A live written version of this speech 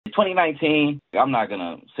2019, I'm not going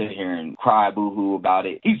to sit here and cry boo-hoo about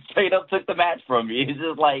it. He straight up took the match from me. It's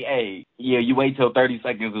just like, hey, yeah, you wait till 30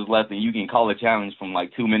 seconds is left and you can call a challenge from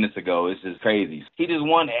like 2 minutes ago. It's just crazy. He just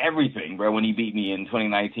won everything, bro, when he beat me in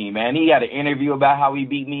 2019, man. He had an interview about how he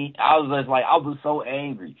beat me. I was so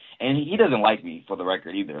angry. And he doesn't like me, for the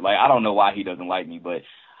record, either. Like, I don't know why he doesn't like me, but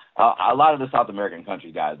a lot of the South American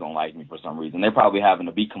country guys don't like me for some reason. They're probably having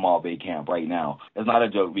a beat Kamal Bey camp right now. It's not a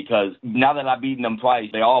joke, because now that I've beaten them twice,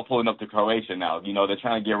 they're all pulling up to Croatia now. You know, they're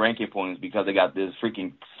trying to get ranking points because they got this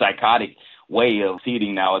freaking psychotic way of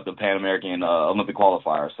seeding now at the Pan American Olympic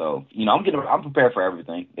qualifier. So, you know, I'm prepared for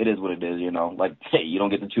everything. It is what it is, you know. Like, hey, you don't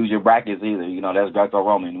get to choose your brackets either. You know, that's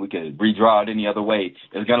Greco-Roman. We could redraw it any other way.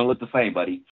 It's going to look the same, buddy.